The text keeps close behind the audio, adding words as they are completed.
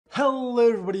Hello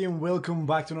everybody and welcome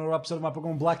back to another episode of my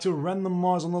Pokemon Black 2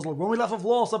 Randomizer Nuzlocke. When we left off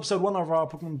last episode, one of our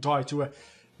Pokemon died to a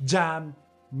damn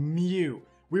Mew.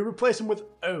 We replaced him with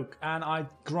Oak, and I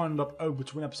grinded up Oak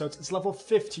between episodes. It's level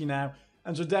 50 now,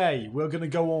 and today we're gonna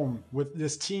go on with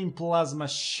this Team Plasma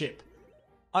ship.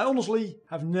 I honestly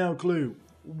have no clue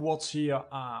what's here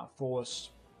for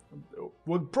us.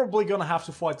 We're probably gonna have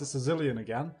to fight the Sicilian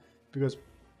again, because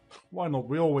why not?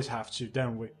 We always have to,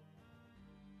 don't we?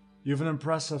 You're an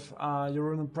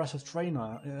impressive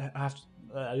trainer.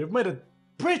 You've made it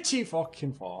pretty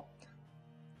fucking far.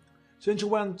 Since you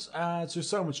went to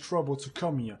so much trouble to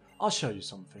come here, I'll show you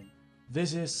something.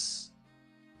 This is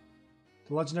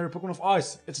the legendary Pokemon of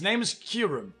Ice. Its name is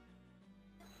Kyurem.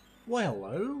 Well,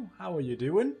 hello. How are you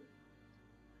doing?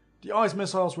 The ice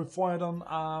missiles we fired on,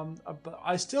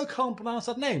 I still can't pronounce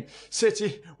that name.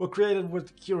 City were created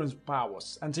with Kyurem's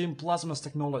powers and Team Plasma's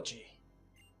technology.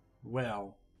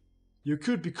 Well, you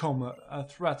could become a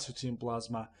threat to Team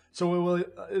Plasma, so we will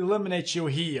eliminate you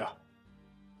here.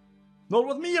 Not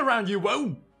with me around, you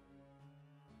won't!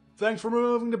 Thanks for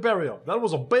removing the barrier. That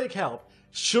was a big help.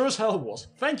 Sure as hell was.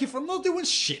 Thank you for not doing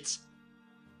shit.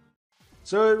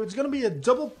 So it's gonna be a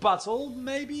double battle,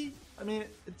 maybe? I mean,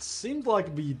 it seemed like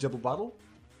it'd be a double battle.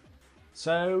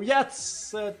 So yeah,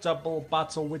 it's a double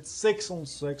battle with 6 on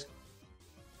 6.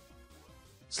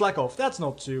 Slack off, that's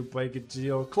not too big a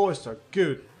deal. Cloister,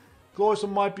 good. Cloister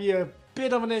might be a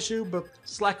bit of an issue, but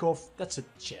slack off, that's a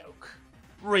joke.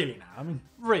 Really now, I mean,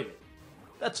 really.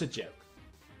 That's a joke.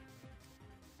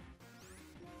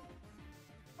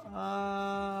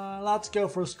 Let's go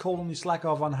for his colony slack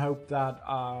off and hope that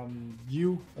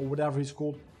you, or whatever he's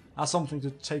called, has something to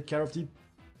take care of the...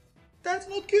 That's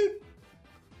not good.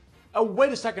 Oh,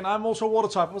 wait a second, I'm also water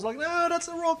type. I was like, no, that's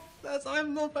a rock.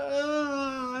 I'm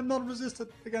not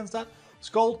resistant against that.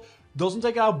 Scald doesn't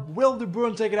take it out. Will the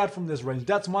burn take it out from this range?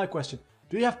 That's my question.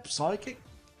 Do you have Psychic?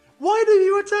 Why do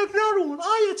you attack the other one?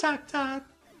 I attacked that.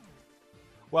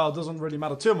 Well, it doesn't really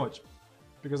matter too much,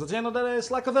 because at the end of the day, it's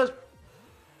like this.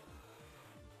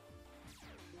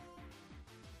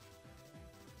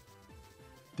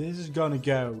 This is gonna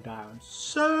go down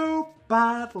so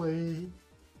badly.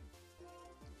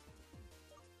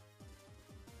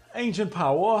 Ancient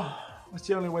Power. That's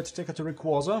the only way to take it to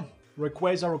Rayquaza.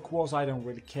 Rayquaza, I don't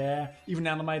really care. Even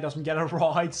Anime doesn't get it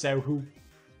right, so who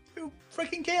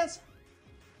freaking cares?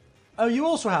 Oh, you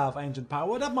also have Ancient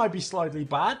Power. That might be slightly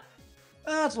bad.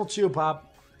 That's not too bad.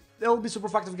 It'll be super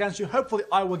effective against you. Hopefully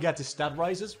I will get the stat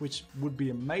raises, which would be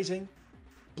amazing.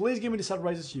 Please give me the stat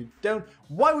raises. You don't.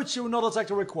 Why would you not attack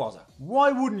the Rayquaza?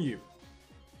 Why wouldn't you?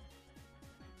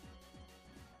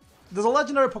 There's a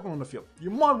legendary Pokemon on the field.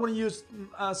 You might want to use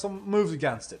some moves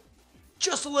against it.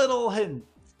 Just a little hint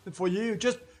for you,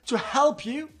 just to help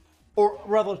you, or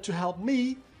rather to help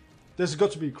me. There's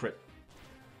got to be a crit.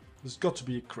 There's got to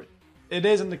be a crit. It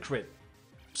isn't a crit.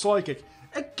 Psychic.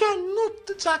 Again, not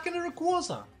attacking a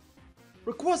Rayquaza.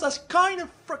 Rayquaza's kind of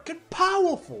freaking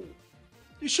powerful.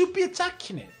 You should be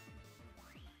attacking it.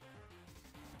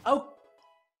 Oh,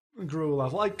 grew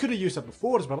level. I could have used that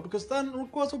before this battle, because then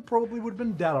Rayquaza probably would have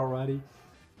been dead already.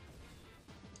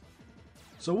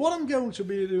 So what I'm going to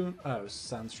be doing... Oh,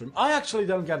 Sandstream. I actually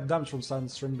don't get damage from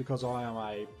Sandstream because I am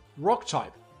a rock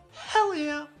type. Hell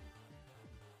yeah!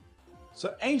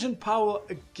 So Ancient Power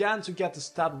again to get the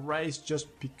stat raised,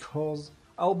 just because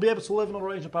I'll be able to live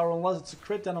another Ancient Power unless it's a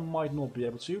crit, then I might not be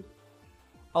able to.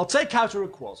 I'll take out your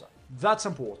Rayquaza. That's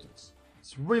important.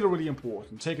 It's really, really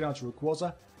important. Taking out your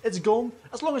Rayquaza. It's gone.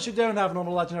 As long as you don't have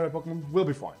another legendary Pokemon, we'll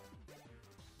be fine.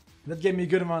 That gave me a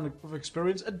good amount of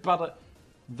experience. But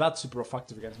that's super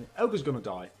effective against me. Oak is gonna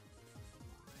die.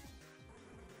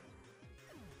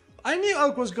 I knew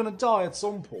Oak was gonna die at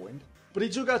some point, but he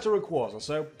took out the Rayquaza,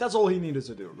 so that's all he needed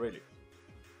to do, really.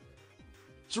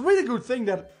 It's a really good thing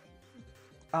that...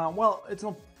 well, it's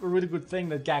not a really good thing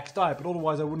that Gax died, but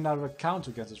otherwise I wouldn't have a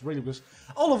counter against this, really, because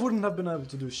Olaf wouldn't have been able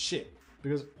to do shit,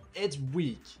 because it's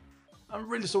weak. I'm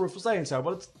really sorry for saying so,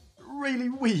 but it's really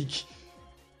weak.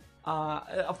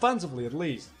 Offensively, at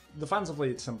least. Defensively,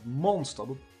 it's a monster,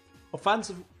 but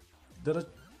offensively... It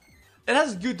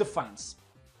has good defense,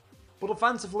 but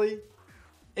offensively,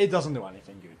 it doesn't do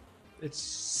anything good. It's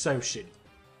so shitty.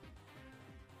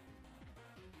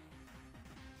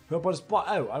 Hurt by the spike.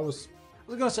 Oh, I was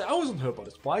gonna say I wasn't hurt by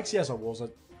the spikes. Yes, I was. I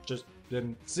just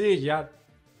didn't see it yet.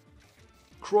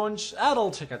 Crunch.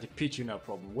 That'll take out the Pichu, no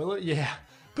problem, will it? Yeah.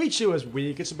 Pichu is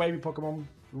weak. It's a baby Pokemon.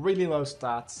 Really low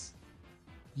stats.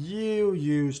 You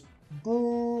used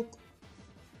book.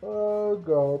 Oh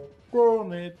god,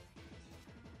 damn it.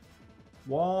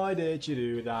 Why did you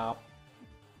do that?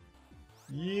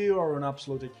 You are an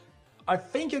absolute... I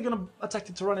think you're gonna attack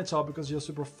the Tyranitar because you're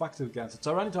super effective against it.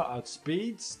 Tyranitar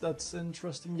outspeeds, that's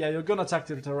interesting. Yeah, you're gonna attack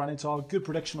the Tyranitar. Good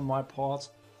prediction on my part.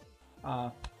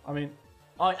 I mean,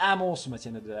 I am awesome at the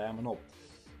end of the day, I'm an op.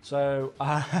 So,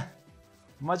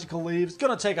 Magical Leaf's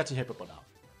gonna take out your Hippowdon.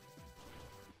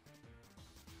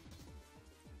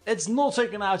 It's not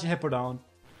taking out your Hippowdon.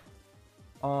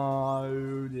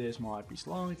 Oh, this might be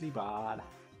slightly bad.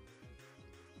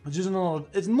 It's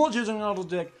not using another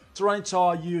deck.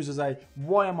 Tyranitar uses a,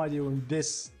 why am I doing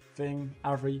this thing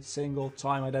every single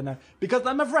time? I don't know. Because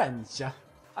I'm a friend, yeah.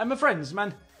 I'm a friend,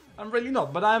 man. I'm really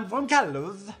not, but I'm from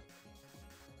Kalos.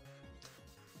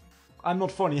 I'm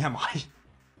not funny, am I?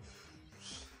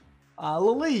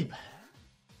 Laleep.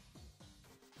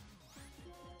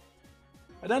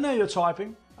 I don't know your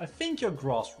typing. I think you're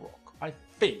Grass Rock. I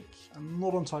think. I'm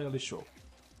not entirely sure.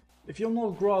 If you're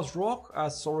not Grass Rock,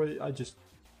 sorry,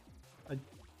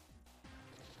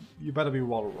 you better be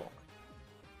Water Rock.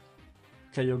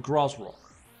 Okay, you're Grass Rock.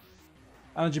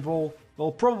 Energy Ball.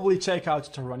 They'll probably take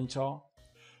out Tyranitar.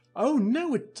 Oh,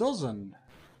 no, it doesn't.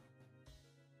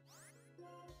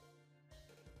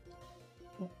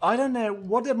 I don't know.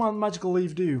 What did my Magical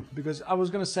Leaf do? Because I was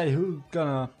gonna say,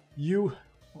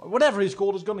 whatever he's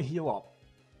called is gonna heal up.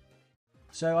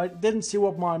 So I didn't see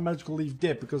what my Magical Leaf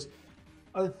did because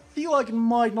I feel like it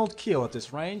might not kill at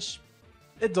this range.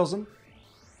 It doesn't.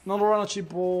 Another energy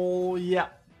ball, yeah,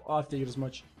 I figured as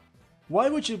much. Why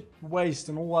would you waste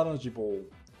an all energy ball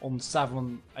on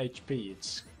 7 HP?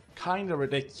 It's kinda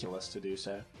ridiculous to do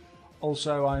so.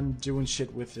 Also, I'm doing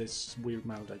shit with this weird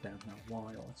mode, I don't know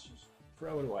why, let's just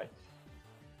throw it away.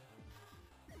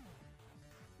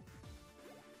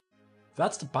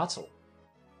 That's the battle.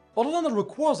 Other than the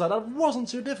Rayquaza, that wasn't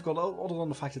too difficult, other than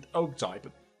the fact that Oak died,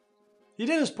 but he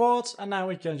did his part, and now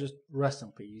we can just rest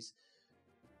in peace.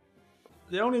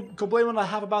 The only complaint I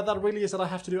have about that really is that I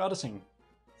have to do editing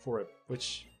for it,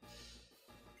 which,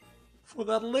 for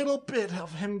that little bit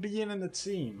of him being in the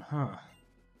team, huh.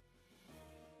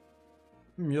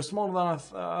 You're smaller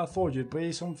than I thought you'd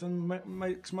be, something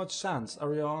makes much sense.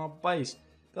 Area base,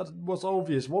 that was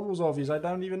obvious. What was obvious? I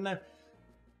don't even know.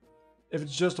 If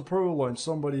it's just a Purloin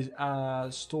somebody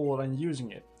stored and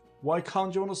using it. Why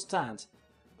can't you understand?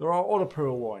 There are other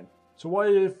Purloin, so why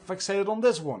are you fixated on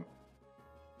this one?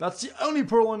 That's the only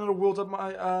Purloin in the world that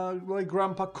my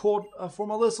grandpa caught for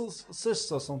my little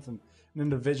sister or something. An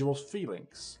individual's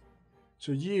feelings.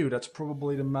 To you, that's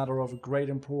probably the matter of great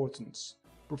importance.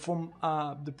 But from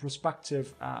the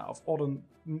perspective of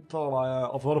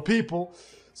other people,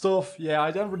 stuff, yeah,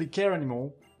 I don't really care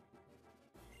anymore.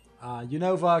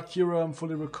 Unova, Curum,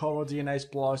 fully recovered, DNA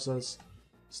splicers,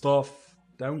 stuff,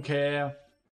 don't care.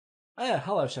 Oh yeah,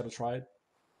 hello Shadow Triad.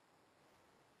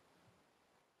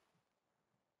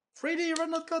 3D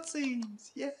rendered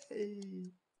cutscenes!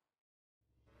 Yay!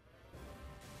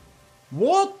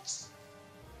 What?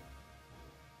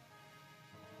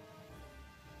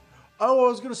 Oh, I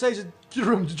was gonna say, is the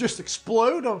room to just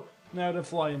explode? Or no, they're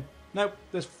flying. Nope,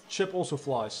 this ship also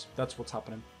flies. That's what's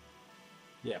happening.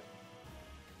 Yeah.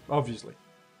 Obviously.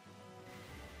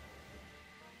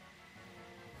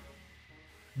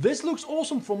 This looks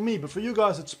awesome for me, but for you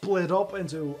guys it's split up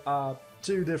into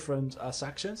 2 different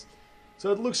sections.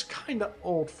 So it looks kinda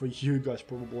odd for you guys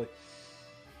probably.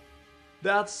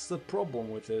 That's the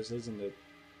problem with this, isn't it?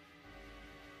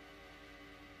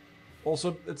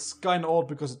 Also, it's kinda odd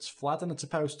because it's flat and it's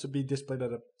supposed to be displayed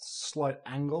at a slight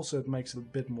angle, so it makes a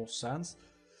bit more sense.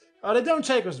 They don't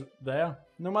take us there,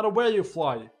 no matter where you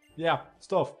fly. Yeah,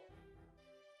 stuff.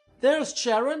 There's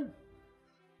Sharon.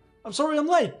 I'm sorry I'm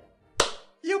late.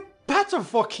 You better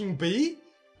fucking be.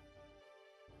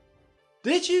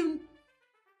 Did you?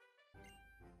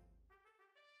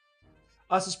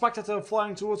 I suspect that they're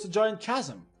flying towards the giant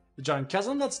chasm. The giant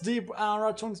chasm? That's deep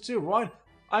Route 22, right?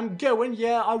 I'm going,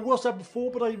 yeah, I was there before,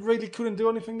 but I really couldn't do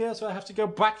anything there, so I have to go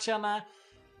back there now.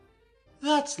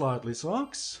 That slightly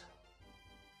sucks.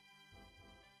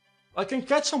 I can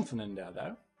catch something in there,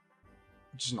 though.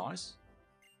 Which is nice.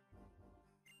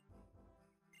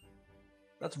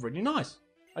 That's really nice.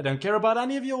 I don't care about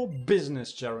any of your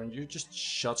business, Sharon. You just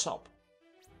shut up.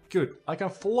 Good. I can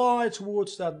fly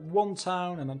towards that one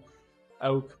town, and then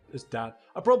Oak is dead.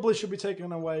 I probably should be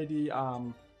taking away the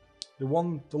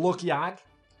lucky egg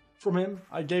from him.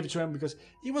 I gave it to him because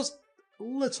he was a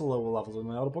little lower level than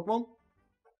my other Pokemon.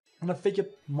 And I figured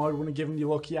I might want to give him the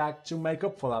lucky egg to make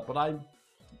up for that, but I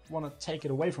want to take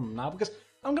it away from him now because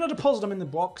I'm going to deposit him in the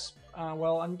box.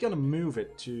 Well, I'm going to move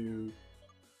it to...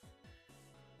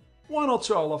 Why not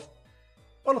to Olaf?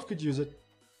 Olaf could use it.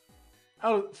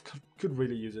 Olaf could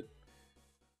really use it.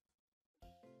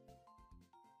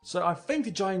 So I think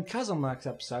the Giant Chasm next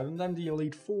episode, and then the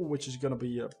Elite Four, which is going to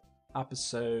be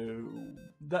episode...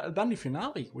 Then the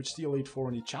finale, which is the Elite Four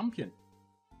and the Champion.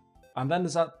 And then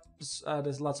this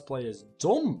Let's Play is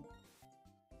done.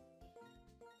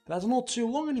 That's not too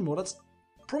long anymore. That's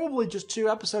probably just 2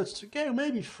 episodes to go,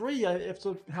 maybe 3 if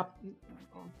there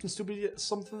happens to be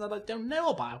something that I don't know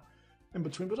about in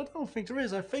between, but I don't think there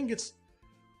is. I think it's...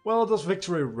 Well, there's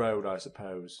Victory Road, I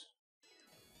suppose.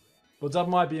 But that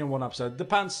might be in 1 episode.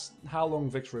 Depends how long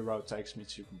Victory Road takes me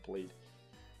to complete.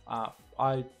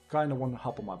 I kind of want to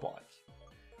hop on my bike.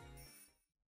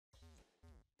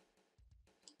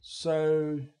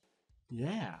 So,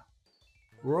 yeah.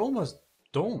 We're almost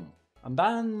done. And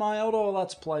then my other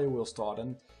Let's Play will start.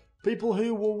 And people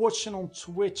who were watching on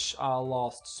Twitch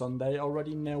last Sunday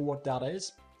already know what that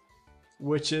is.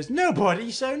 Which is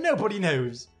nobody, so nobody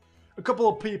knows. A couple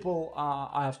of people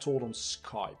I have told on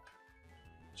Skype.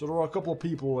 So there are a couple of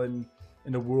people in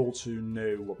the world who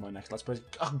know what my next Let's Play is.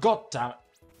 Oh, God damn it.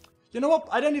 You know what?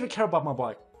 I don't even care about my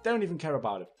bike. Don't even care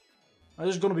about it. I'm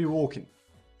just going to be walking.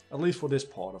 At least for this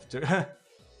part of the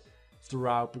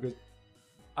route. Because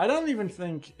I don't even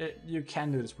think you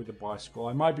can do this with a bicycle.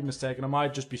 I might be mistaken. I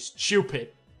might just be stupid.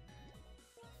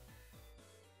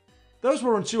 Those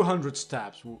were on 200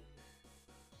 steps.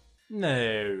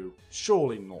 No.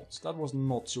 Surely not. That was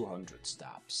not 200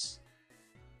 steps.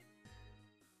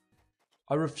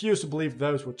 I refuse to believe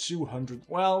those were 200.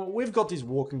 Well, we've got these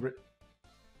walking...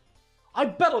 I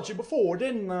battled you before,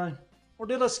 didn't I? Or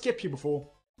did I skip you before?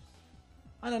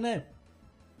 I don't know.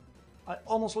 I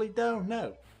honestly don't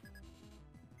know.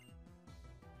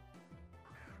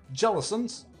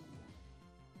 Jellicent.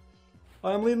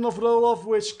 I am leading off with Olaf,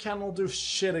 which cannot do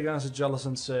shit against a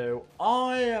Jellicent, so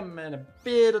I am in a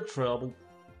bit of trouble.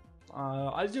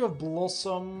 I do have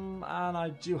Blossom, and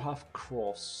I do have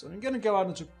Cross. I'm gonna go out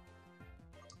into...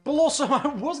 Blossom! I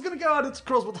was gonna go out into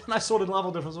Cross, but then I saw the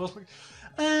level difference. I was like,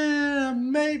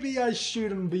 maybe I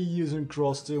shouldn't be using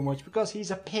Cross too much, because he's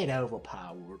a bit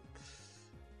overpowered.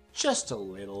 Just a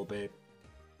little bit.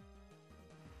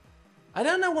 I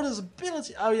don't know what his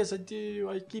ability... Oh yes, I do.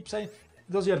 I keep saying...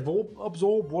 Does he have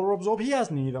Absorb, Water Absorb? He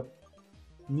has neither.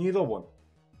 Neither one.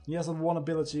 He has one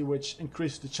ability which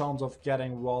increases the chance of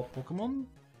getting wild Pokemon.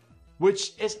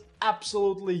 Which is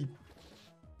absolutely...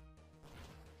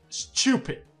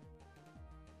 stupid.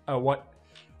 Oh, what?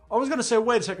 I was gonna say,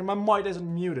 wait a second, my mic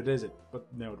isn't muted, is it? But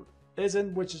no, it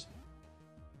isn't, which is...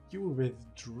 You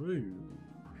withdrew.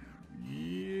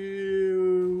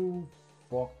 You...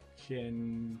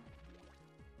 fucking...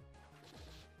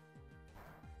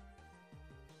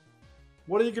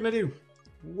 What are you gonna do?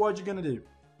 What are you gonna do?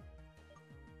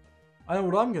 I know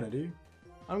what I'm gonna do.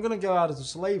 I'm gonna go out as a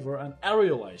slaver and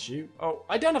aerialize you. Oh,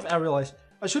 I don't have aerialize.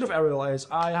 I should have aerialized.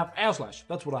 I have air slash.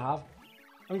 That's what I have.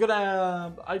 I'm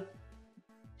gonna...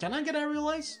 Can I get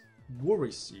aerialize?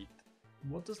 Worry Seat.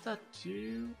 What does that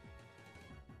do?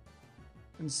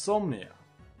 Insomnia.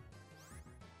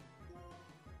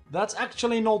 That's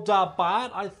actually not that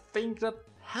bad. I think that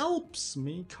helps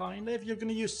me, kinda. If you're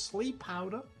gonna use sleep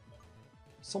powder.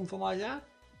 Something like that.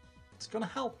 It's gonna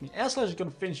help me. Air slash is gonna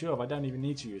finish you off. I don't even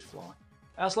need to use fly.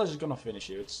 Air slash is gonna finish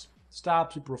you. It's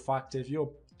stab, super effective. You're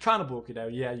kind of bulky though.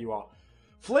 Yeah, you are.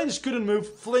 Flinch couldn't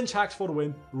move. Flinch hacks for the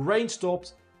win. Range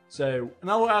stopped. So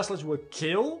another Air slash will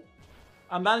kill.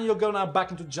 And then you'll go now back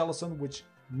into Jellicent, which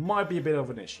might be a bit of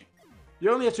an issue.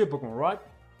 You only have 2 Pokemon, right?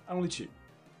 Only 2.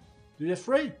 Do you have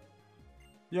 3?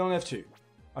 You only have 2.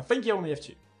 I think you only have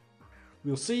 2.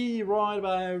 We'll see right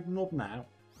about not now.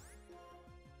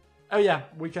 Oh yeah,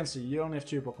 we can see you only have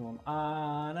 2 Pokemon.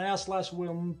 And Air Slash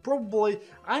will probably...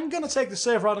 I'm gonna take the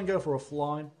safe route and go for a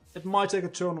Fly. It might take a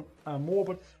turn more,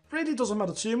 but really doesn't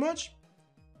matter too much.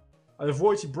 I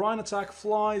avoid the Brine attack.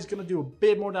 Fly is gonna do a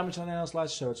bit more damage than Air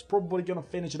Slash, so it's probably gonna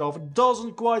finish it off. It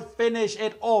doesn't quite finish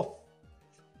it off.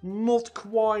 Not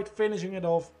quite finishing it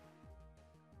off.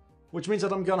 Which means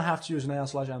that I'm gonna have to use an Air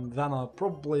Slash, and then I'll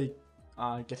probably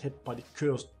get hit by the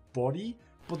Cursed Body.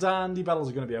 But then the battles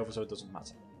are gonna be over, so it doesn't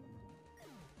matter.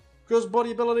 Cursed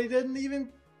Body ability didn't even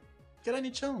get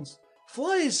any chance.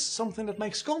 Fly is something that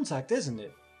makes contact, isn't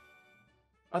it?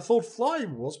 I thought Fly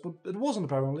was, but it wasn't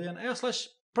apparently, and Air Slash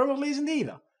apparently isn't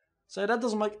either. So that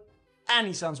doesn't make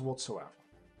any sense whatsoever.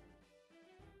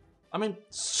 I mean,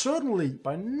 certainly,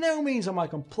 by no means am I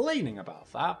complaining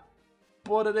about that,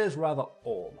 but it is rather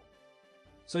odd.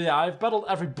 So yeah, I've battled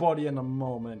everybody in the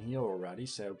moment here already,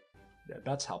 so yeah,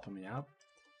 that's helping me out.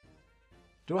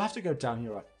 Do I have to go down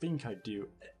here? I think I do.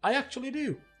 I actually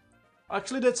do. I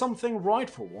actually did something right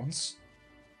for once.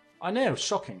 I know,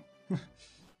 shocking.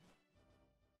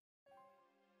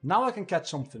 Now I can catch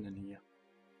something in here.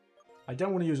 I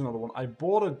don't want to use another one. I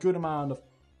bought a good amount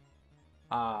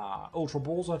of Ultra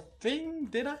Balls, I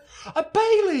think. Did I? A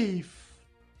Bayleaf!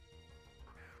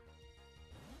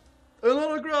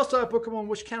 Another grass type Pokemon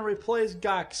which can replace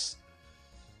Gax.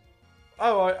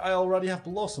 Oh, I already have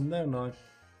Blossom, don't I?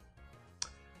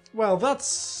 Well, that's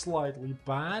slightly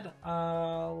bad.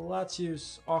 Let's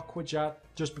use Aqua Jet,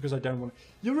 just because I don't want to.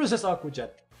 You resist Aqua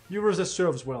Jet. You resist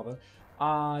Surf as well, though.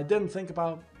 I didn't think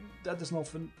about that. Does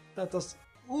nothing. That does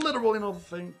literally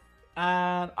nothing.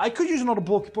 And I could use another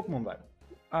bulky Pokemon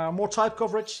though. More type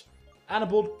coverage, and a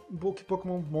bulky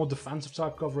Pokemon. More defensive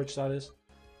type coverage, that is.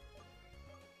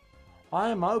 I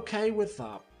am okay with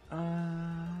that.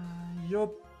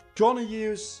 You're gonna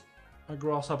use a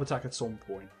grass type attack at some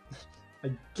point.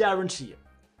 I guarantee it.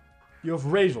 You have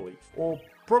Razor Leaf, or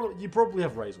you probably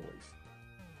have Razor Leaf.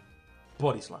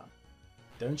 Body Slam.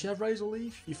 Don't you have Razor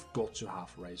Leaf? You've got to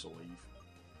have Razor Leaf.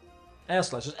 Air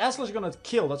Slash. Is Air Slash gonna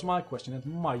kill? That's my question. It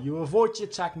might. You avoid the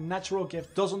attack. Natural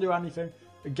Gift doesn't do anything.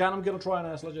 Again, I'm gonna try an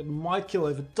Air Slash. It might kill.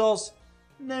 If it does,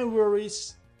 no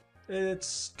worries.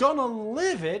 It's gonna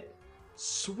live it.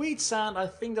 Sweet Sand. I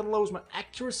think that lowers my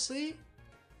accuracy.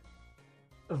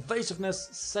 Evasiveness.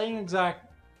 Same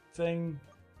exact thing,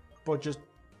 but just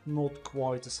not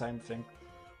quite the same thing.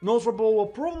 Ultra Ball will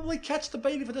probably catch the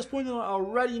Bayleaf at this point, and I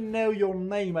already know your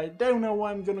name. I don't know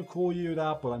why I'm gonna call you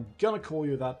that, but I'm gonna call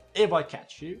you that if I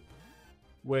catch you.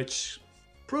 Which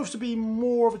proves to be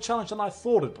more of a challenge than I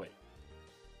thought it'd be.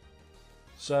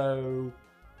 So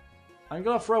I'm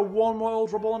gonna throw one more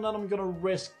Ultra Ball, and then I'm gonna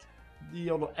risk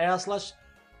the other Air Slash.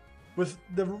 With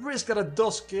the risk that it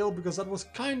does kill, because that was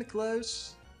kinda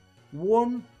close.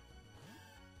 One.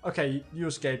 Okay, you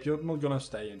escape. You're not gonna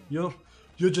stay in.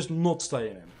 You're just not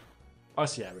staying in. I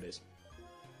see how it is.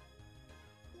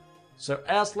 So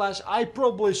Air Slash, I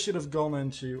probably should have gone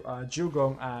into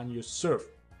Dugong and used Surf.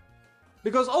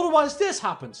 Because otherwise this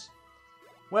happens.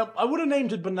 Well, I would have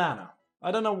named it Banana.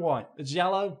 I don't know why. It's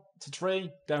yellow, it's a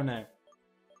tree, don't know.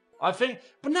 I think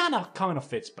Banana kind of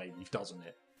fits Bayleaf, doesn't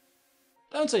it?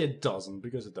 Don't say it doesn't,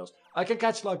 because it does. I can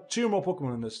catch like 2 more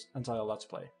Pokemon in this entire Let's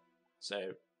Play.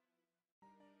 So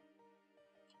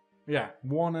yeah,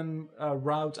 1 in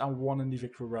Route and 1 in the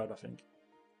Victory Route, I think.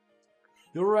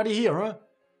 You're already here, huh?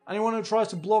 Anyone who tries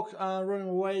to block running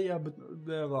away, but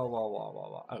blah, blah, blah, blah,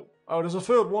 blah. Oh, there's a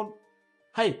third one.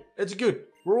 Hey, it's good.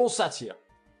 We're all set here.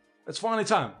 It's finally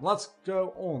time. Let's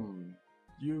go on.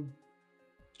 You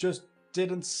just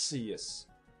didn't see us.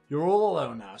 You're all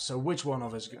alone now, so which one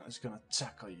of us is gonna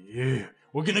tackle you?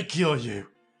 We're gonna kill you.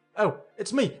 Oh,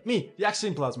 it's me, the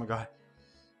Axiom Plasma guy.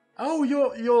 Oh,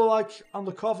 you're like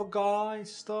undercover guy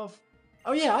stuff.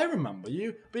 Oh yeah, I remember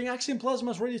you. Being Axiom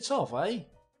Plasma is really tough, eh?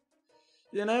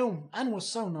 You know, Anne was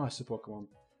so nice to Pokemon.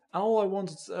 And all I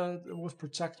wanted was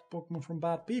protect Pokemon from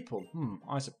bad people.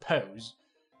 I suppose.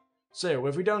 So,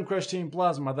 if we don't crush Team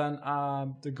Plasma, then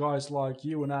the guys like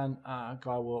you and Anne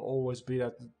guy will always be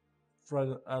at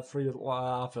free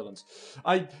villains.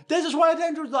 This is why I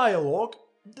don't do dialogue.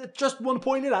 Just want to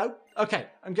point it out. Okay,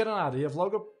 I'm getting out of here,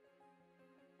 Vlogger.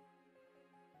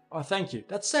 Oh, thank you.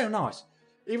 That's so nice.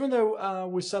 Even though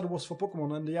we said it was for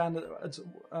Pokemon, in the end it's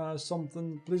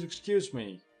something. Please excuse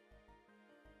me.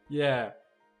 Yeah,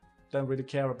 don't really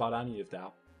care about any of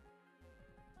that.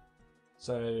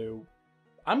 So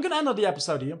I'm gonna end the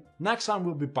episode here. Next time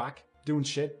we'll be back doing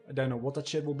shit. I don't know what that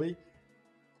shit will be.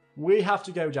 We have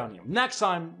to go down here. Next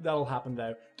time that'll happen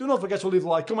though. Do not forget to leave a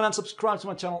like, comment and subscribe to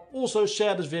my channel. Also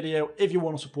share this video if you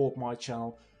want to support my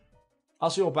channel. I'll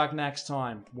see you all back next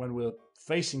time when we're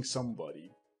facing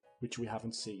somebody which we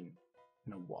haven't seen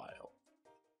in a while.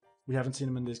 We haven't seen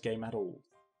him in this game at all.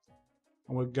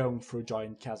 And we're going through a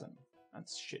giant chasm and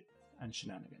shit and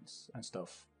shenanigans and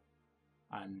stuff.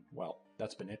 And well,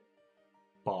 that's been it.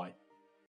 Bye.